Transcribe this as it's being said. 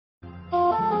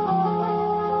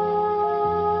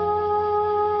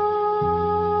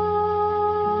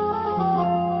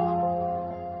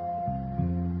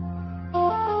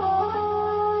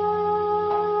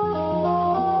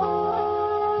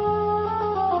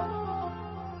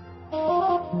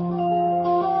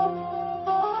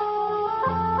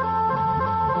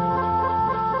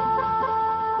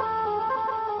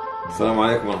Assalamu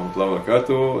alaikum wa rahmatullahi wa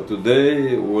barakatuh.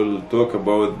 Today we'll talk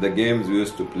about the games we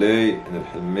used to play in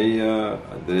Helmiya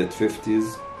in the late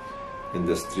 50s, in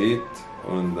the street,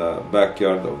 on the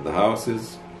backyard of the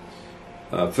houses.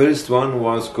 First one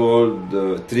was called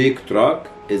Trick Track.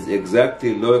 Is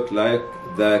exactly look like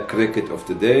the cricket of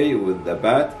today with the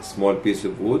bat, small piece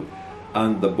of wood,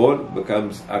 and the ball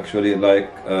becomes actually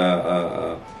like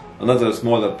another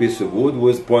smaller piece of wood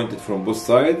was pointed from both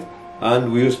sides,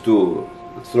 and we used to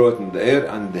throw it in the air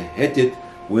and hit it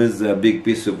with a big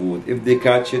piece of wood. If they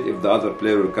catch it, if the other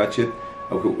player will catch it,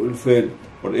 will fail,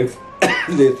 or if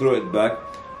they throw it back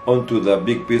onto the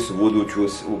big piece of wood, which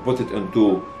was we put it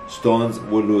into stones,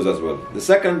 will lose as well. The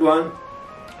second one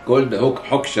called the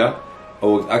hoksha,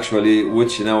 or actually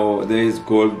which nowadays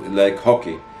called like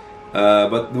hockey.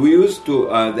 But we used to,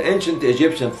 the ancient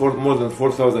Egyptian, for more than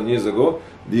 4,000 years ago,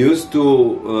 they used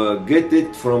to get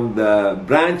it from the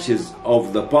branches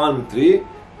of the palm tree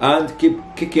and keep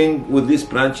kicking with these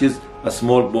branches a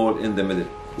small ball in the middle.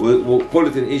 We call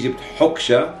it in Egypt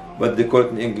hoksha, but they call it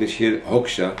in English here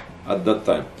hoksha at that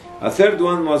time. A third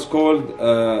one was called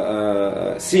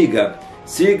siga.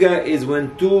 Siga is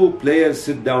when two players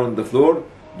sit down on the floor,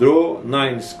 draw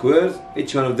 9 squares,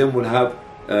 each one of them will have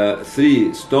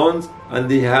 3 stones, and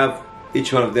they have,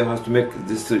 each one of them has to make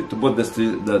this to put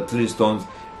the 3 stones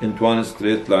into one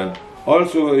straight line.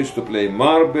 Also, we used to play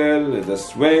marble, the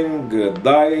swing,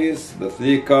 dice, the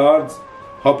 3 cards,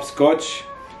 hopscotch,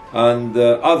 and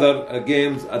other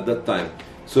games at that time.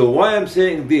 So why I'm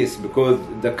saying this? Because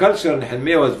the culture in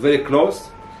Helmiya was very close.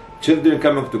 Children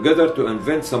coming together to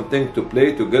invent something to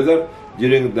play together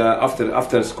during the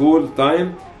after school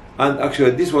time, and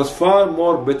actually this was far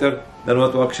more better than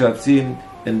what we actually have seen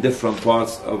in different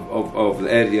parts of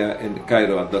the area in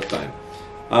Cairo at that time.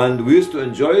 And we used to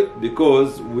enjoy it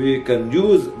because we can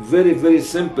use very, very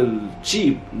simple,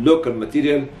 cheap local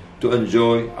material to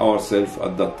enjoy ourselves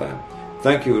at that time.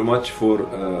 Thank you very much for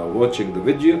watching the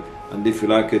video, and if you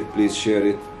like it, please share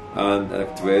it and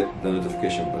activate the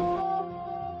notification bell.